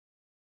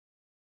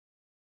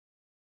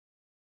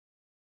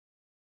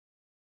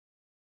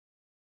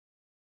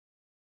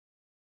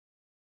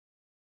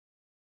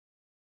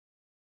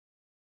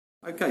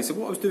Okay, so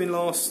what I was doing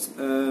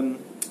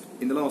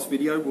in the last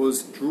video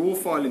was draw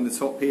filing the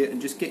top here and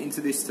just getting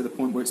to this to the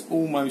point where it's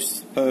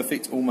almost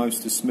perfect,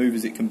 almost as smooth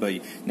as it can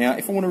be. Now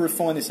if I want to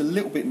refine this a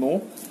little bit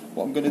more,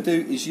 what I'm going to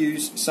do is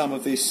use some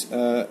of this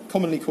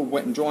commonly called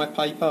wet and dry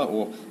paper,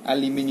 or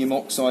aluminium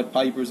oxide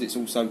paper as it's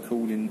also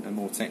called in a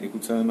more technical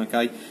term.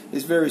 Okay,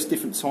 there's various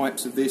different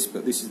types of this,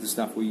 but this is the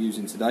stuff we're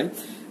using today,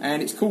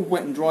 and it's called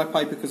wet and dry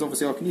paper because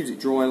obviously I can use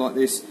it dry like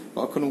this,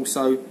 but I can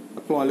also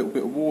apply a little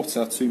bit of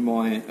water to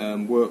my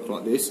work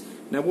like this.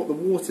 Now what the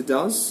water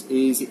does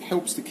is it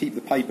helps to keep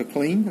the paper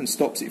clean and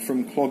stops it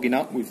from clogging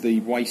up with the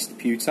waste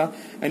pewter,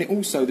 and it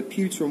also, the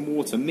pewter and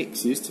water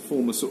mixes to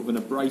form a sort of an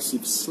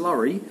abrasive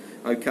slurry,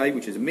 okay,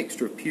 which is a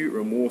mixture of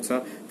pewter and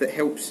water that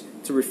helps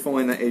to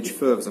refine that edge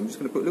further. So I'm just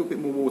going to put a little bit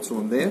more water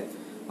on there.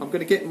 I'm going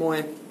to get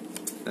my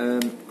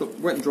got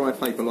wet and dry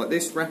paper like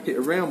this, wrap it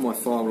around my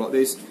file like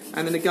this,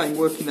 and then again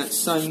working that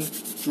same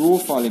draw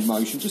filing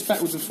motion just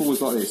backwards and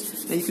forwards like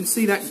this. Now you can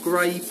see that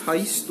grey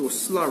paste or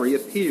slurry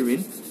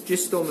appearing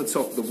just on the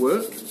top of the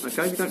work.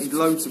 Okay, we don't need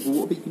loads of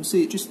water, but you can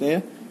see it just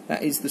there.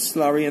 That is the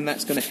slurry, and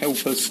that's going to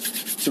help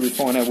us to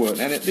refine our work.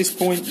 And at this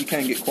point you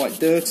can get quite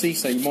dirty,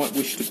 so you might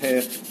wish to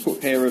put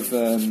a pair of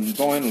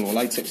vinyl or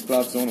latex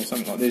gloves on or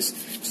something like this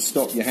to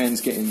stop your hands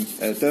getting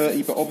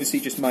dirty, but obviously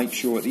just make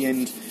sure at the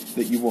end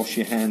that you wash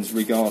your hands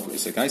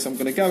regardless. Okay, so I'm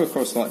going to go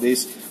across like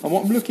this, and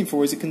what I'm looking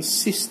for is a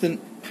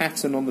consistent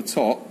pattern on the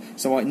top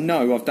so I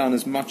know I've done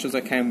as much as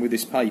I can with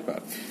this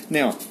paper.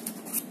 Now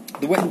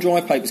the wet and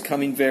dry papers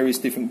come in various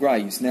different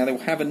grades. Now they'll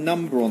have a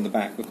number on the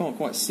back. I can't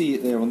quite see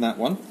it there on that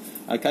one.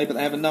 Okay, but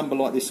they have a number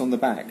like this on the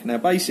back. Now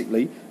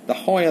basically, the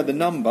higher the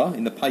number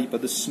in the paper,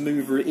 the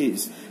smoother it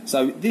is.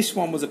 So this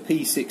one was a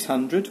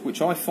P600,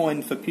 which I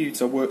find for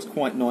pewter works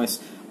quite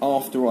nice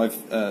after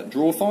I've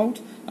draw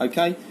filed.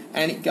 Okay,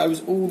 and it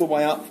goes all the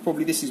way up.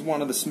 Probably this is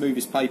one of the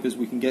smoothest papers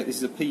we can get. This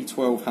is a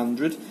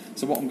P1200.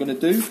 So what I'm going to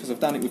do, because I've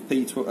done it with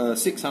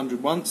P600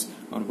 once,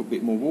 I'm going to put a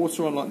bit more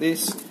water on like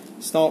this.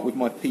 Start with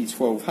my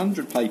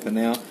P1200 paper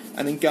now,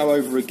 and then go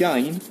over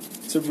again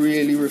to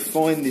really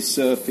refine this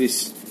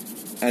surface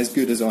as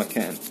good as I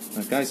can.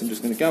 Okay, so I'm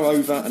just going to go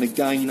over, and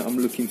again I'm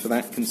looking for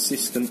that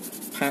consistent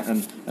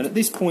pattern, and at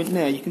this point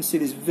now you can see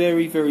there's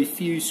very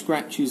few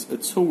scratches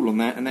at all on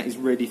that, and that is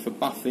ready for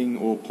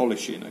buffing or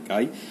polishing.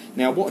 Okay,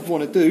 now what I'd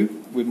want to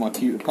do with my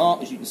pewter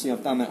part, as you can see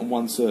I've done that on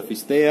one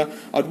surface there,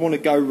 I'd want to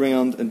go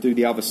round and do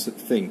the other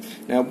thing.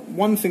 Now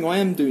one thing I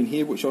am doing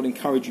here, which I'd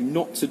encourage you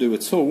not to do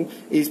at all,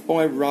 is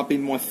by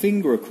rubbing my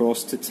finger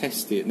across to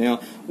test it. Now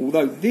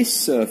although this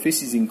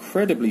surface is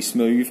incredibly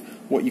smooth,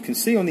 what you can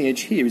see on the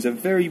edge here is a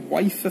very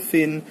wafer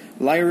thin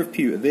layer of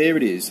pewter. There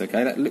it is,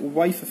 okay, that little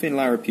wafer thin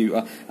layer of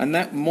pewter, and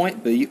that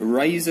might be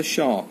razor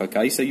sharp.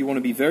 Okay, so you want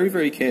to be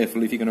very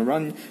careful if you're going to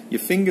run your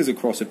fingers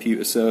across a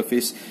pewter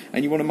surface,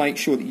 and you want to make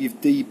sure that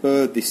you've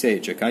deburred this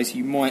edge. Okay, so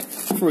you might,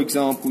 for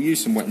example,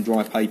 use some wet and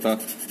dry paper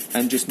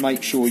and just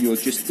make sure you're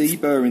just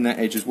deburring that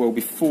edge as well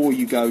before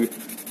you go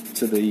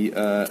to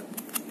the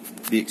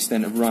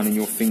extent of running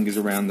your fingers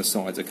around the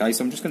sides. Okay,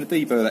 so I'm just going to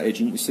deburr that edge,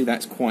 and you can see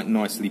that's quite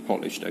nicely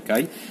polished.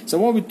 Okay,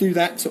 so I would do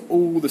that to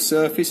all the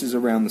surfaces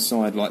around the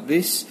side like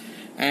this,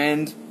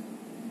 and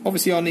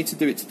obviously I need to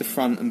do it to the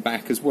front and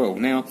back as well.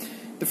 Now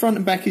the front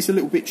and back is a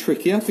little bit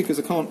trickier because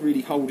I can't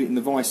really hold it in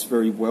the vise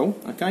very well.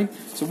 Okay,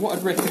 so what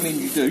I'd recommend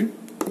you do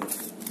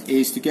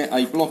is to get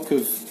a block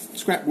of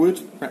scrap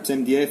wood, perhaps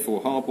MDF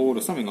or hardboard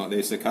or something like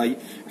this, okay,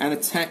 and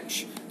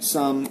attach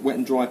some wet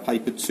and dry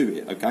paper to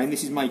it, okay, and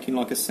this is making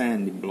like a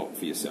sanding block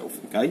for yourself.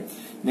 Okay,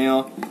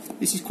 now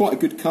this is quite a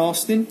good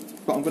casting,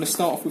 but I'm going to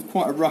start off with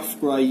quite a rough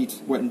grade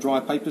wet and dry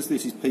papers.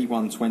 This is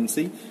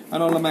P120,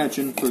 and I'll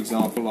imagine, for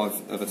example,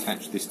 I've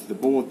attached this to the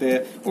board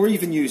there, or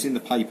even using the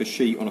paper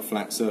sheet on a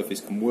flat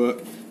surface can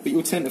work, but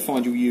you'll tend to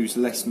find you'll use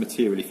less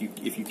material if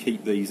you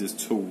keep these as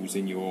tools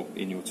in your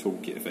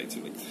toolkit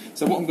effectively.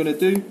 So what I'm going to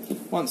do,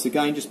 once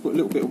again, just put a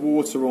little bit of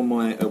water on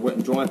my wet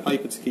and dry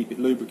paper to keep it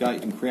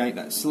lubricated and create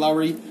that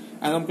slurry,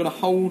 and I'm going to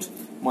hold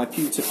my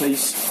pewter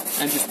piece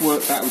and just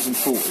work backwards and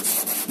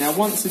forwards. Now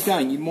once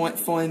again you might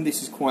find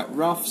this is quite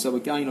rough, so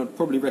again I'd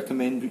probably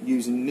recommend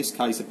using, in this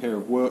case, a pair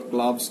of work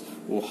gloves,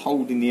 or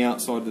holding the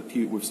outside of the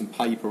pewter with some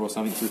paper or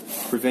something to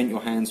prevent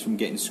your hands from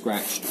getting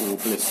scratched or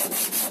blistered.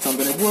 So I'm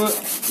going to work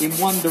in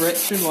one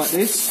direction like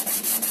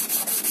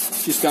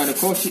this, just going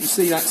across. You can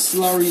see that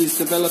slurry is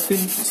developing,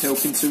 it's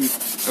helping to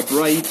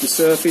abrade the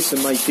surface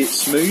and make it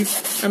smooth,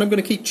 and I'm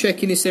going to keep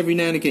checking this every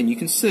now and again. You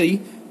can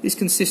see this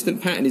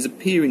consistent pattern is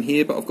appearing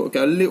here, but I've got to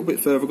go a little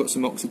bit further. I've got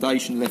some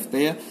oxidation left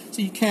there,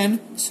 so you can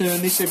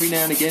turn this every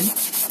now and again.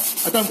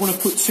 I don't want to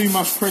put too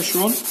much pressure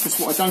on, because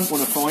what I don't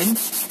want to find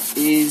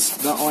is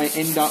that I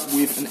end up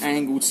with an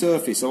angled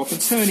surface. So I can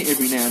turn it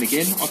every now and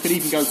again. I could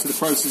even go to the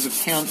process of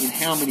counting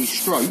how many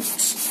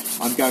strokes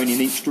I'm going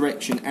in each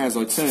direction as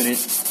I turn it,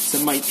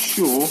 to make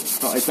sure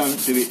that I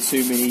don't do it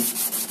too many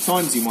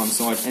times in one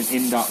side and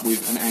end up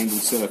with an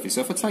angled surface.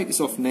 So if I take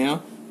this off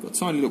now, got a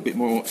tiny little bit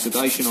more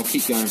oxidation, I'll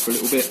keep going for a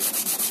little bit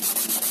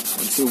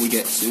until we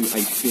get to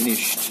a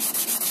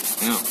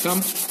finished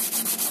outcome.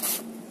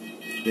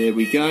 There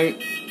we go.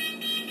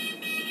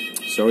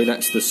 Sorry,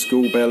 that's the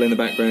school bell in the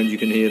background you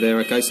can hear there.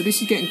 Okay, so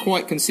this is getting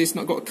quite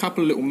consistent. I've got a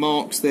couple of little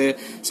marks there,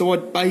 so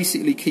I'd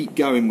basically keep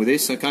going with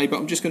this, okay, but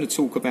I'm just going to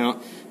talk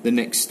about the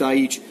next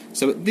stage.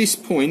 So at this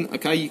point,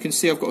 okay, you can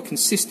see I've got a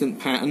consistent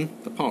pattern,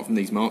 apart from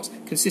these marks,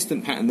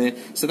 consistent pattern there,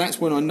 so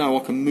that's when I know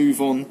I can move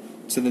on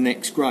to the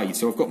next grade.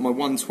 So I've got my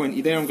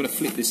 120 there, I'm going to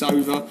flip this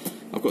over,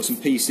 I've got some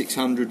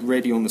P600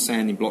 ready on the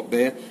sanding block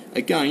there.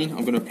 Again,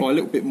 I'm going to apply a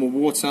little bit more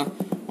water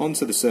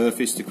onto the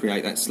surface to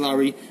create that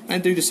slurry,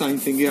 and do the same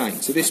thing again.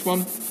 So this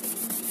one,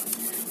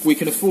 we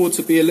can afford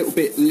to be a little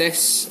bit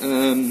less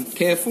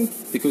careful,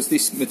 because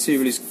this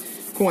material is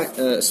quite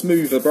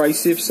smooth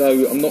abrasive,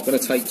 so I'm not going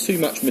to take too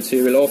much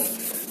material off,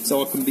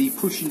 so I can be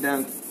pushing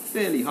down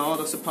fairly hard,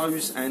 I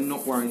suppose, and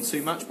not worrying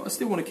too much, but I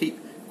still want to keep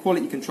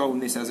quality control on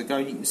this as I go.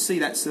 You can see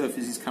that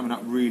surface is coming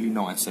up really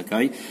nice,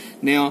 okay?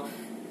 Now,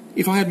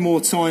 if I had more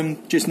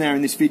time just now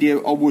in this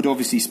video, I would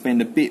obviously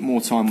spend a bit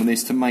more time on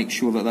this to make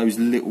sure that those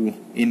little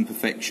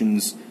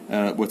imperfections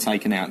were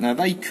taken out. Now,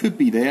 they could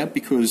be there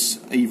because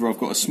either I've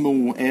got a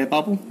small air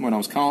bubble when I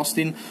was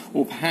casting,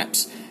 or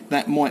perhaps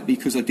that might be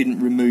because I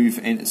didn't remove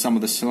some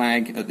of the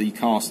slag at the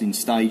casting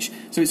stage.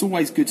 So it's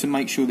always good to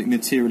make sure that the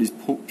material is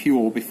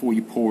pure before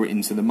you pour it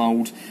into the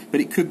mould, but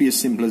it could be as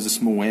simple as a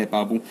small air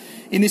bubble.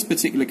 In this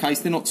particular case,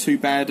 they're not too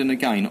bad, and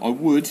again, I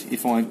would,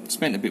 if I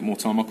spent a bit more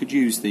time, I could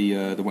use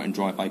the wet and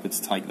dry paper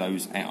to take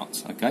those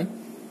out, okay?